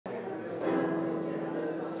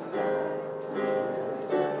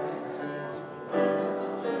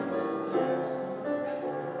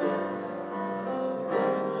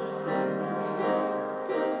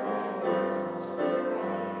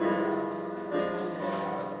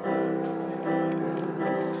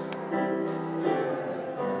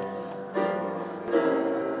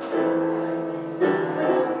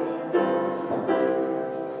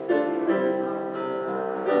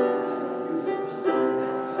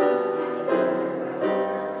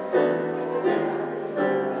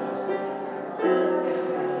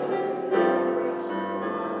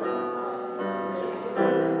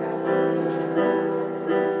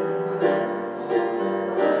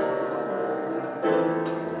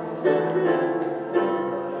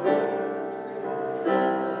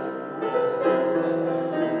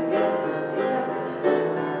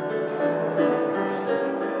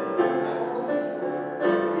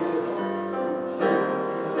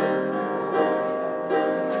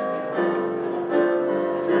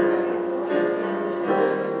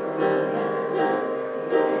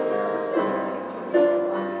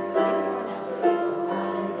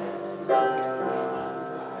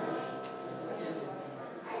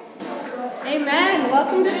Amen.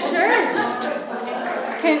 Welcome to church.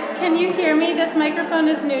 Can you hear me? This microphone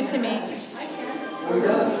is new to me.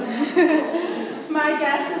 My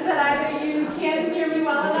guess is that either you can't hear me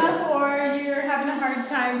well enough or you're having a hard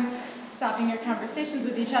time stopping your conversations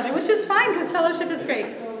with each other, which is fine because fellowship is great.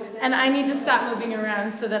 And I need to stop moving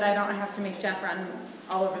around so that I don't have to make Jeff run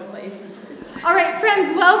all over the place. All right,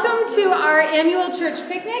 friends, welcome to our annual church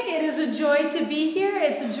picnic. It is a joy to be here.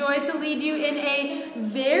 It's a joy to lead you in a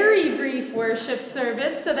very brief worship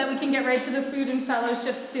service so that we can get right to the food and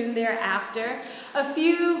fellowship soon thereafter. A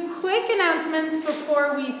few quick announcements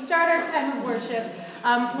before we start our time of worship.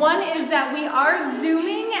 One is that we are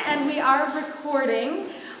Zooming and we are recording.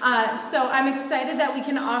 So I'm excited that we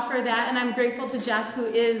can offer that, and I'm grateful to Jeff, who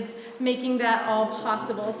is making that all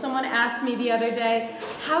possible. Someone asked me the other day,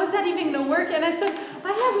 how is that even going to work? And I said,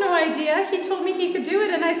 I have no idea. He told me he could do it,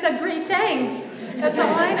 and I said, great, thanks. That's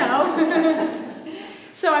all I know.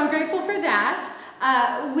 So I'm grateful for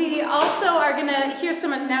that. We also are going to hear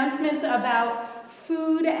some announcements about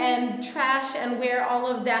food and trash and where all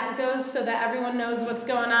of that goes so that everyone knows what's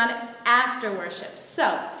going on after worship.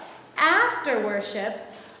 So after worship,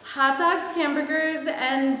 hot dogs, hamburgers,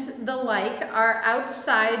 and the like are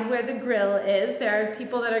outside where the grill is. There are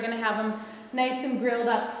people that are going to have them nice and grilled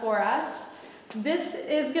up for us. This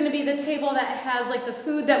is going to be the table that has like the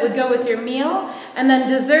food that would go with your meal, and then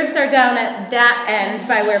desserts are down at that end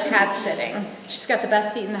by where Pat's sitting. She's got the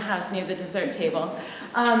best seat in the house near the dessert table.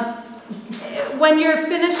 When you're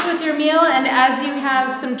finished with your meal and as you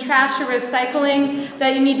have some trash or recycling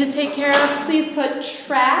that you need to take care of, please put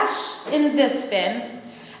trash in this bin.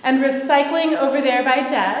 And recycling over there by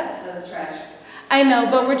Deb. It says trash. I know,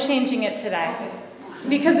 but we're changing it today.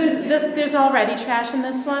 Because there's already trash in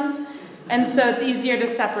this one. And so it's easier to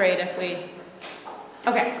separate if we...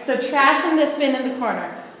 Okay, so trash in this bin in the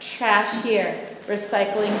corner. Trash here.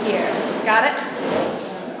 Recycling here. Got it?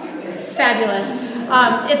 Fabulous.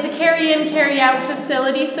 It's a carry-in, carry-out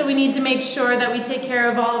facility, so we need to make sure that we take care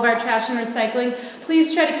of all of our trash and recycling.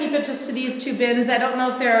 Please try to keep it just to these two bins. I don't know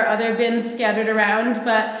if there are other bins scattered around,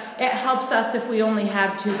 but it helps us if we only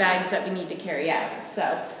have 2 bags that we need to carry out.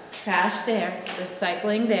 So, trash there,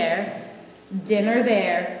 recycling there, dinner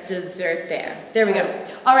there, dessert there. There we go.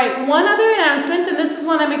 All right, one other announcement, and this is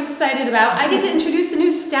one I'm excited about. I get to introduce a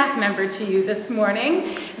new staff member to you this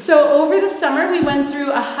morning. So over the summer, we went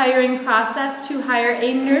through a hiring process to hire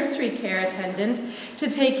a nursery care attendant to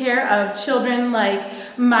take care of children like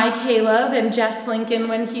my Caleb and Jeff's Lincoln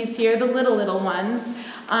when he's here, the little ones.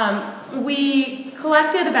 We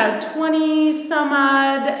collected about 20 some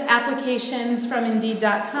odd applications from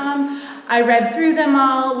Indeed.com. I read through them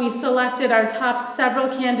all. We selected our top several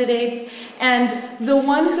candidates, and the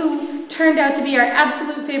one who turned out to be our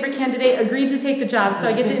absolute favorite candidate agreed to take the job, so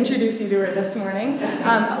I get to introduce you to her this morning.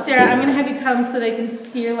 Sarah, I'm going to have you come so they can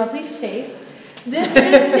see your lovely face. This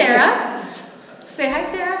is Sarah. Say hi,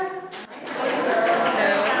 Sarah.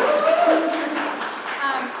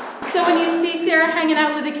 So when you see Sarah hanging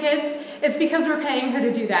out with the kids, it's because we're paying her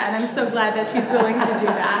to do that, and I'm so glad that she's willing to do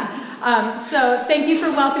that. So thank you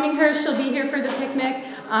for welcoming her. She'll be here for the picnic.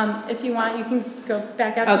 If you want, you can go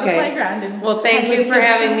back out to the playground. And well, thank you for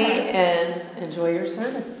having me, and enjoy your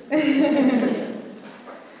service.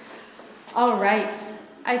 All right.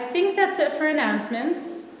 I think that's it for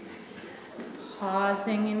announcements.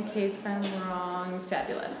 Pausing in case I'm wrong.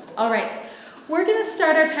 Fabulous. All right. We're going to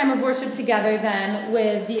start our time of worship together then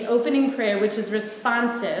with the opening prayer, which is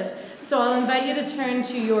responsive. So I'll invite you to turn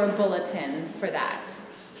to your bulletin for that.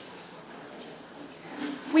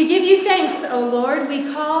 We give you thanks, O Lord.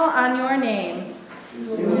 We call on your name.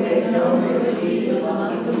 You make known your good deeds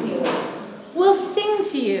among the peoples. We'll sing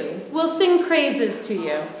to you. We'll sing praises to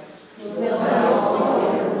you. We'll tell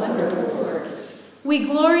all your wonderful works. We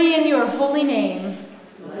glory in your holy name.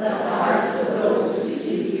 Let the hearts of those who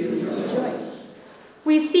seek you rejoice.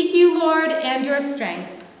 We seek you, Lord, and your strength.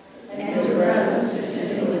 And your presence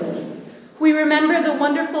continually. We remember the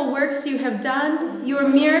wonderful works you have done, your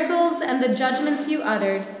miracles, and the judgments you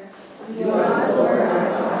uttered. You are the Lord our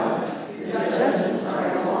God. Your judgments are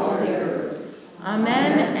in all the earth.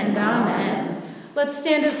 Amen and amen. Let's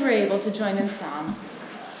stand as we're able to join in psalm.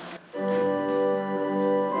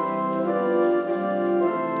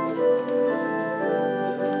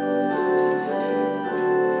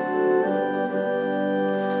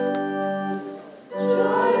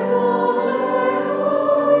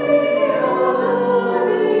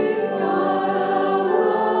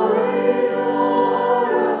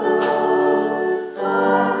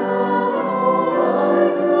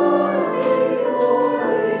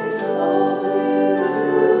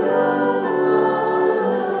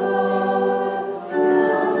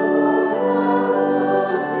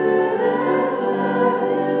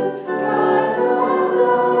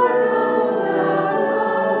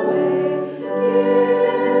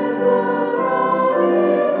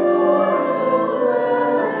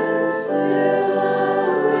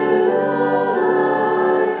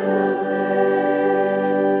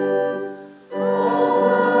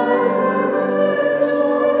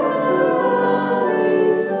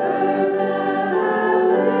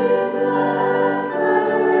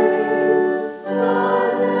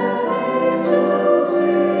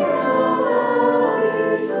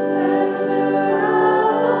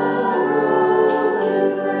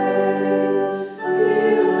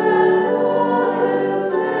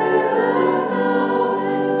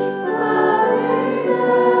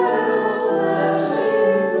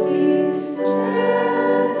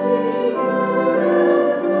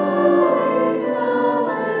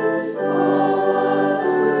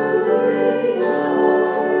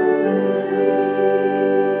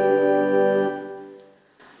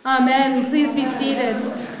 Amen. Please be seated.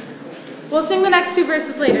 We'll sing the next 2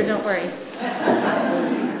 verses later, don't worry.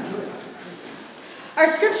 Our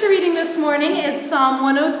scripture reading this morning is Psalm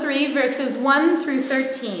 103, verses 1 through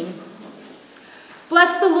 13.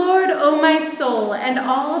 Bless the Lord, O my soul, and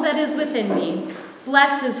all that is within me.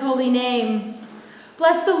 Bless his holy name.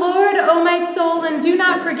 Bless the Lord, O my soul, and do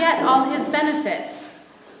not forget all his benefits,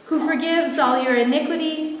 who forgives all your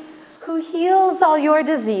iniquity, who heals all your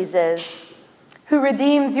diseases, who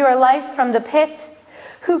redeems your life from the pit,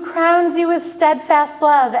 who crowns you with steadfast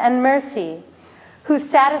love and mercy, who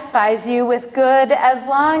satisfies you with good as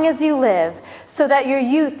long as you live, so that your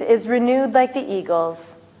youth is renewed like the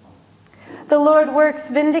eagles. The Lord works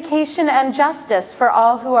vindication and justice for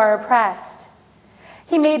all who are oppressed.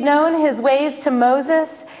 He made known his ways to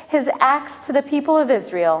Moses, his acts to the people of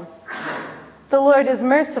Israel. The Lord is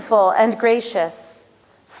merciful and gracious,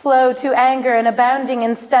 slow to anger and abounding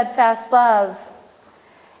in steadfast love.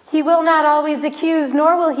 He will not always accuse,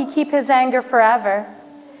 nor will he keep his anger forever.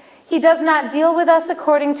 He does not deal with us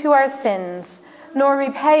according to our sins, nor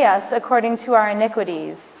repay us according to our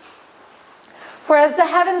iniquities. For as the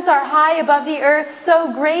heavens are high above the earth,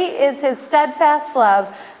 so great is his steadfast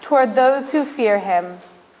love toward those who fear him.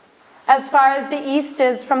 As far as the east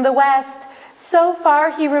is from the west, so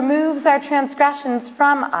far he removes our transgressions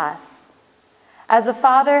from us. As a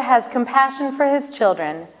father has compassion for his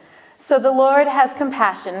children, so the Lord has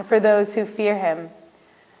compassion for those who fear him.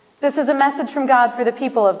 This is a message from God for the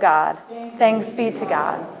people of God. Thanks be to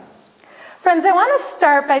God. Friends, I want to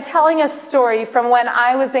start by telling a story from when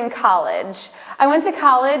I was in college. I went to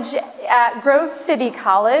college at Grove City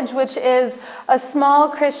College, which is a small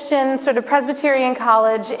Christian sort of Presbyterian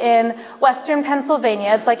college in Western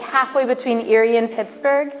Pennsylvania. It's like halfway between Erie and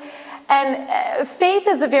Pittsburgh. And faith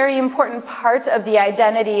is a very important part of the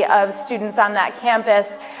identity of students on that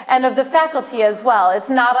campus and of the faculty as well. It's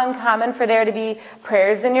not uncommon for there to be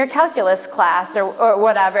prayers in your calculus class or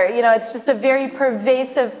whatever. You know, it's just a very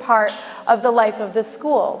pervasive part of the life of the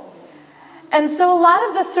school. And so a lot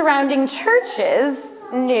of the surrounding churches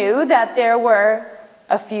knew that there were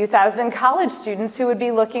a few thousand college students who would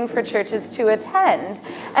be looking for churches to attend,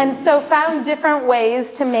 and so found different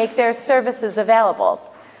ways to make their services available.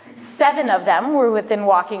 7 of them were within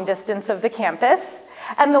walking distance of the campus,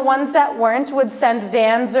 and the ones that weren't would send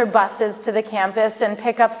vans or buses to the campus and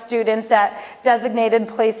pick up students at designated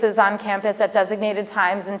places on campus at designated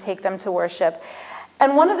times and take them to worship.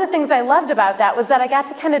 And one of the things I loved about that was that I got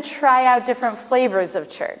to kind of try out different flavors of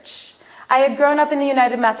church. I had grown up in the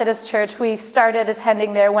United Methodist Church. We started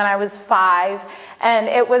attending there when I was 5, and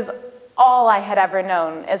it was all I had ever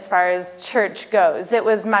known as far as church goes. It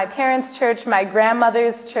was my parents' church, my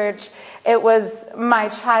grandmother's church. It was my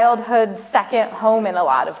childhood second home in a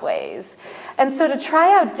lot of ways. And so to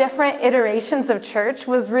try out different iterations of church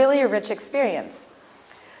was really a rich experience.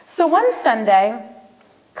 So one Sunday,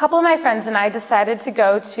 a couple of my friends and I decided to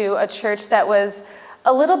go to a church that was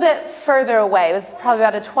a little bit further away. It was probably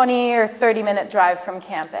about a 20 or 30-minute drive from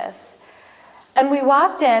campus. And we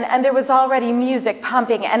walked in, and there was already music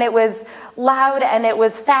pumping, and it was loud, and it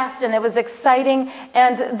was fast, and it was exciting,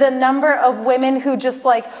 and the number of women who just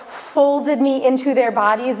like folded me into their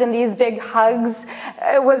bodies in these big hugs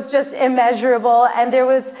was just immeasurable, and there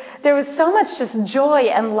was so much just joy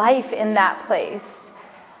and life in that place.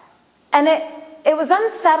 And it was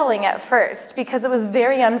unsettling at first because it was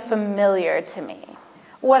very unfamiliar to me.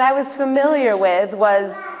 What I was familiar with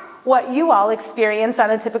was what you all experience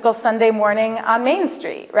on a typical Sunday morning on Main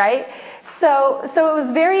Street, right? So it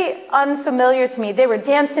was very unfamiliar to me. They were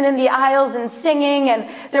dancing in the aisles and singing, and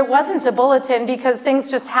there wasn't a bulletin because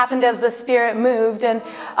things just happened as the Spirit moved. And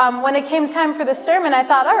when it came time for the sermon, I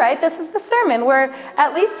thought, all right, this is the sermon. We're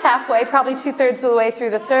at least halfway, probably 2/3 of the way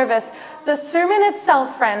through the service. The sermon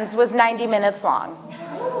itself, friends, was 90 minutes long.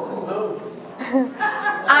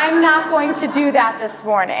 I'm not going to do that this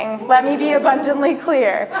morning. Let me be abundantly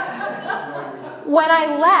clear. When I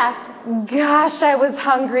left, gosh, I was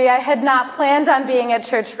hungry. I had not planned on being at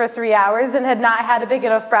church for 3 hours and had not had a big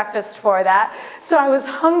enough breakfast for that. So I was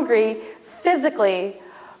hungry physically,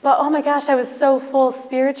 but oh my gosh, I was so full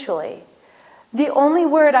spiritually. The only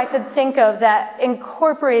word I could think of that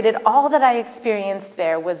incorporated all that I experienced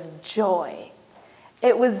there was joy.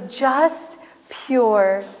 It was just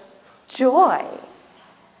pure joy.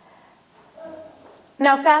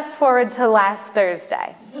 Now fast forward to last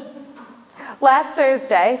Thursday. Last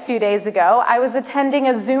Thursday, a few days ago, I was attending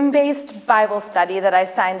a Zoom-based Bible study that I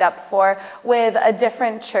signed up for with a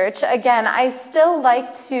different church. Again, I still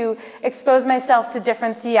like to expose myself to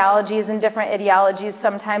different theologies and different ideologies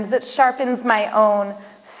sometimes. It sharpens my own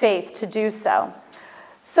faith to do so.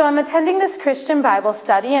 So I'm attending this Christian Bible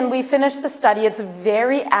study, and we finished the study. It's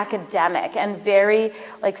very academic and very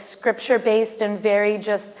like scripture-based and very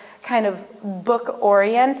just kind of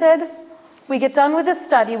book-oriented. We get done with the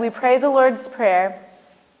study, we pray the Lord's Prayer,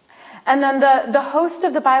 and then the host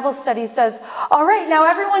of the Bible study says, all right, now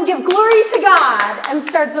everyone give glory to God, and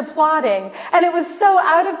starts applauding. And it was so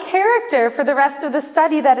out of character for the rest of the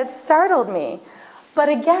study that it startled me. But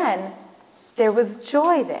again, there was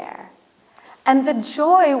joy there. And the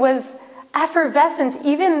joy was effervescent,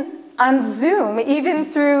 even on Zoom, even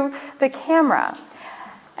through the camera.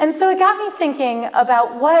 And so it got me thinking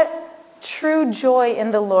about what true joy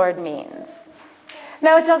in the Lord means.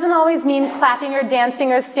 Now, it doesn't always mean clapping or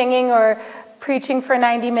dancing or singing or preaching for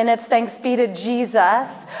 90 minutes, thanks be to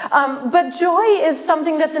Jesus. But joy is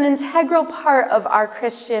something that's an integral part of our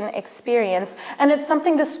Christian experience, and it's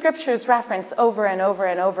something the scriptures reference over and over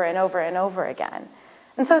and over and over and over again.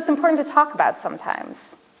 And so it's important to talk about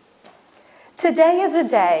sometimes. Today is a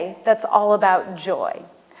day that's all about joy.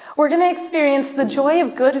 We're going to experience the joy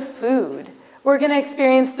of good food. We're going to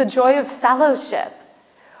experience the joy of fellowship.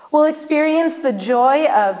 We'll experience the joy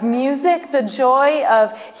of music, the joy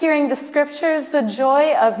of hearing the scriptures, the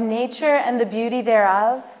joy of nature and the beauty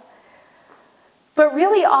thereof. But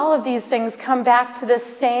really, all of these things come back to the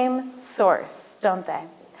same source, don't they?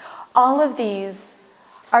 All of these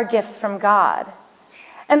are gifts from God.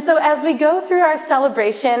 And so as we go through our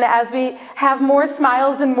celebration, as we have more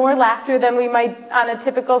smiles and more laughter than we might on a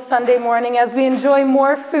typical Sunday morning, as we enjoy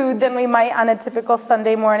more food than we might on a typical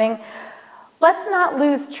Sunday morning, let's not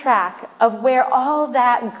lose track of where all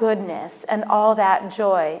that goodness and all that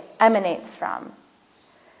joy emanates from.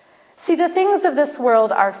 See, the things of this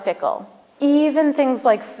world are fickle, even things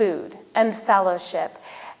like food and fellowship,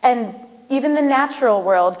 and even the natural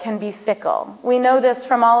world can be fickle. We know this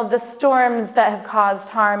from all of the storms that have caused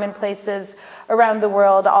harm in places around the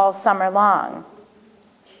world all summer long.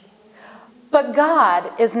 But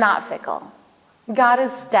God is not fickle. God is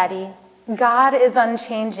steady. God is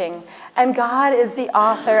unchanging. And God is the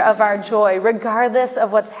author of our joy, regardless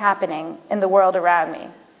of what's happening in the world around me.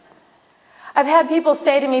 I've had people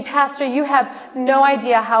say to me, Pastor, you have no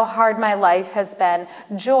idea how hard my life has been.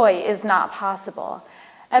 Joy is not possible.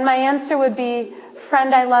 And my answer would be,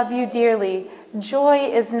 friend, I love you dearly. Joy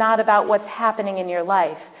is not about what's happening in your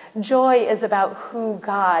life. Joy is about who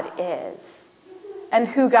God is and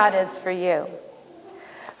who God is for you.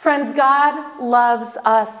 Friends, God loves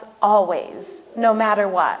us always, no matter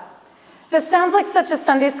what. This sounds like such a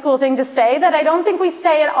Sunday school thing to say that I don't think we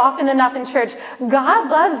say it often enough in church. God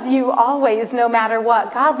loves you always, no matter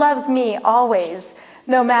what. God loves me always,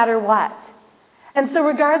 no matter what. And so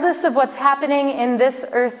regardless of what's happening in this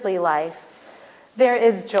earthly life, there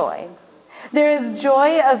is joy. There is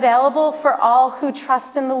joy available for all who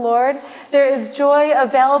trust in the Lord. There is joy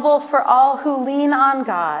available for all who lean on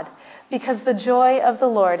God, because the joy of the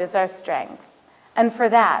Lord is our strength. And for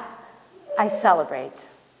that, I celebrate.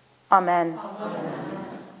 Amen. Amen.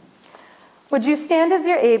 Would you stand as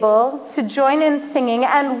you're able to join in singing?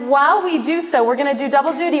 And while we do so, we're going to do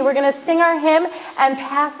double duty. We're going to sing our hymn and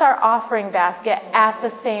pass our offering basket at the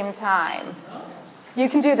same time. You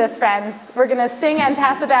can do this, friends. We're going to sing and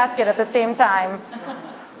pass the basket at the same time.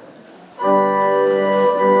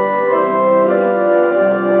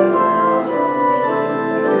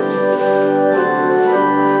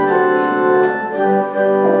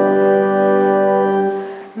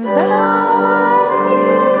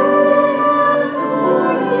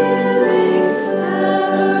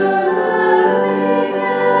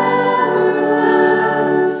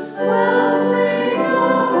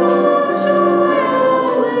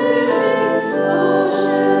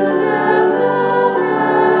 Ocean depth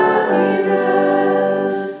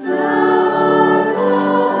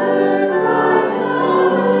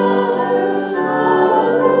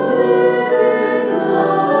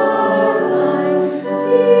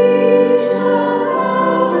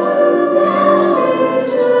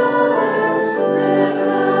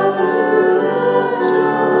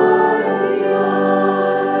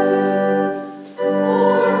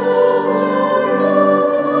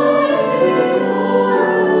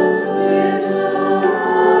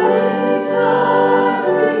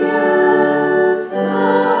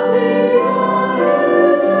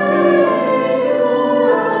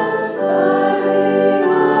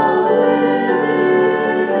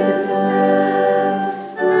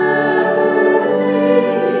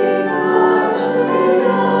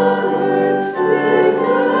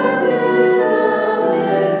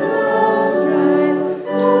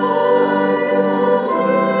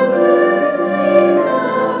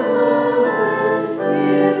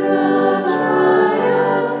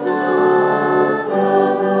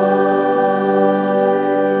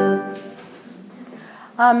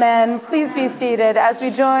Amen. Please be seated as we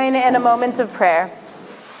join in a moment of prayer.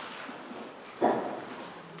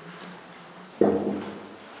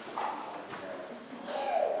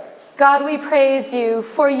 God, we praise you,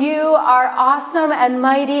 for you are awesome and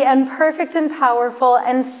mighty and perfect and powerful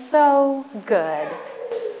and so good.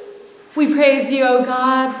 We praise you, O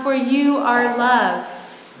God, for you are love,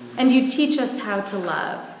 and you teach us how to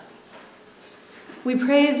love. We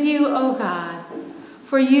praise you, O God,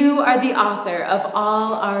 for you are the author of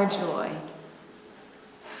all our joy.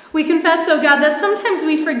 We confess, O God, that sometimes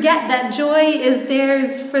we forget that joy is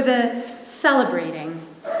theirs for the celebrating.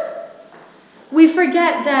 We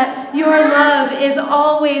forget that your love is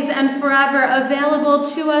always and forever available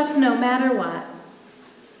to us no matter what.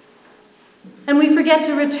 And we forget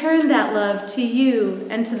to return that love to you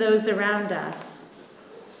and to those around us.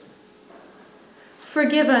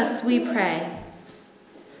 Forgive us, we pray.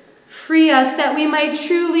 Free us that we might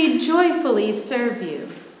truly, joyfully serve you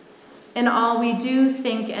in all we do,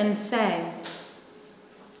 think, and say.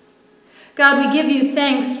 God, we give you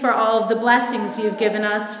thanks for all of the blessings you've given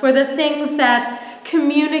us, for the things that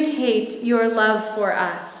communicate your love for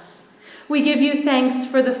us. We give you thanks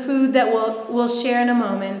for the food that we'll share in a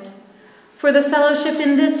moment, for the fellowship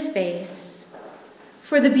in this space,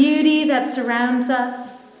 for the beauty that surrounds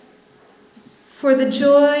us, for the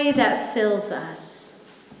joy that fills us.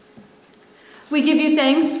 We give you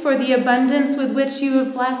thanks for the abundance with which you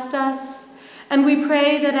have blessed us, and we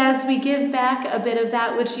pray that as we give back a bit of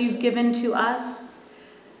that which you've given to us,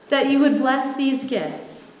 that you would bless these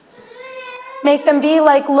gifts. Make them be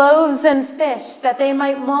like loaves and fish, that they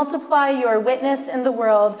might multiply your witness in the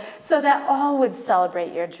world, so that all would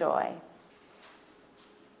celebrate your joy.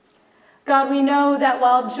 God, we know that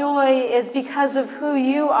while joy is because of who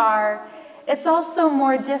you are, it's also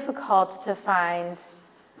more difficult to find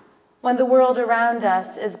when the world around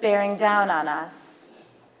us is bearing down on us.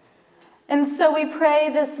 And so we pray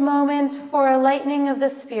this moment for a lightening of the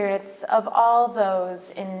spirits of all those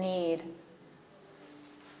in need.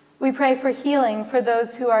 We pray for healing for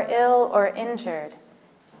those who are ill or injured,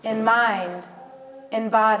 in mind, in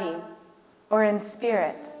body, or in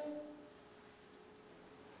spirit.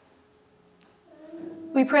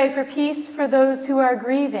 We pray for peace for those who are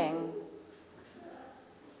grieving,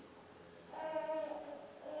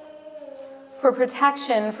 for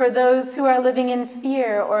protection for those who are living in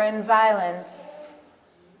fear or in violence.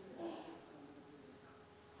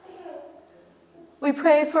 We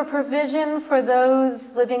pray for provision for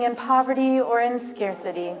those living in poverty or in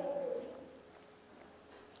scarcity,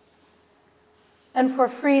 and for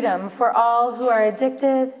freedom for all who are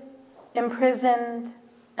addicted, imprisoned,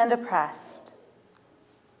 and oppressed.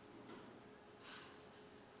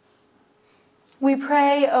 We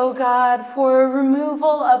pray, O God, for removal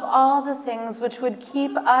of all the things which would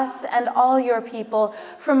keep us and all your people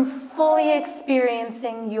from fully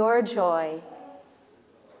experiencing your joy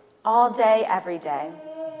all day, every day.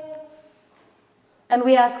 And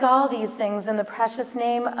we ask all these things in the precious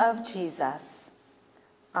name of Jesus.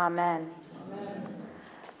 Amen. Amen.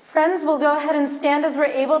 Friends, we'll go ahead and stand as we're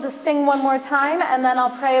able to sing one more time, and then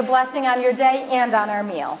I'll pray a blessing on your day and on our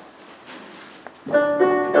meal.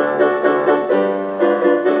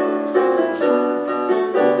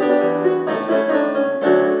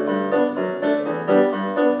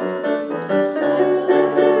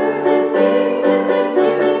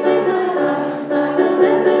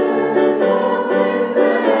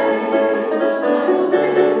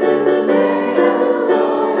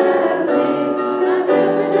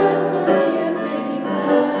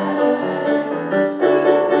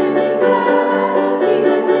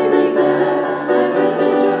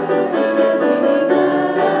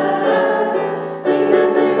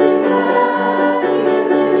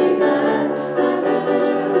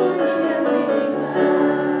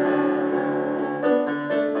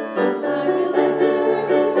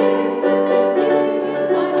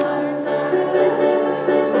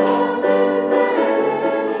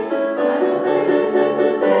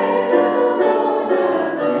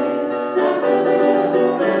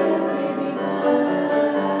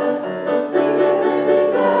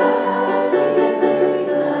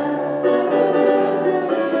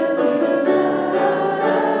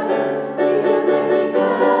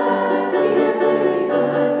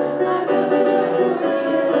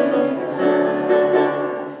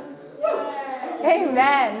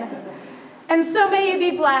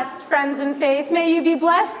 Friends in faith, may you be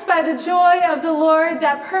blessed by the joy of the Lord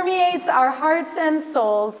that permeates our hearts and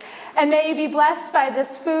souls, and may you be blessed by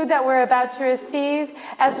this food that we're about to receive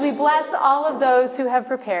as we bless all of those who have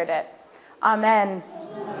prepared it. Amen.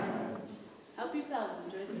 Help yourselves.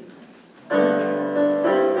 Enjoy the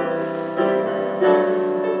meal.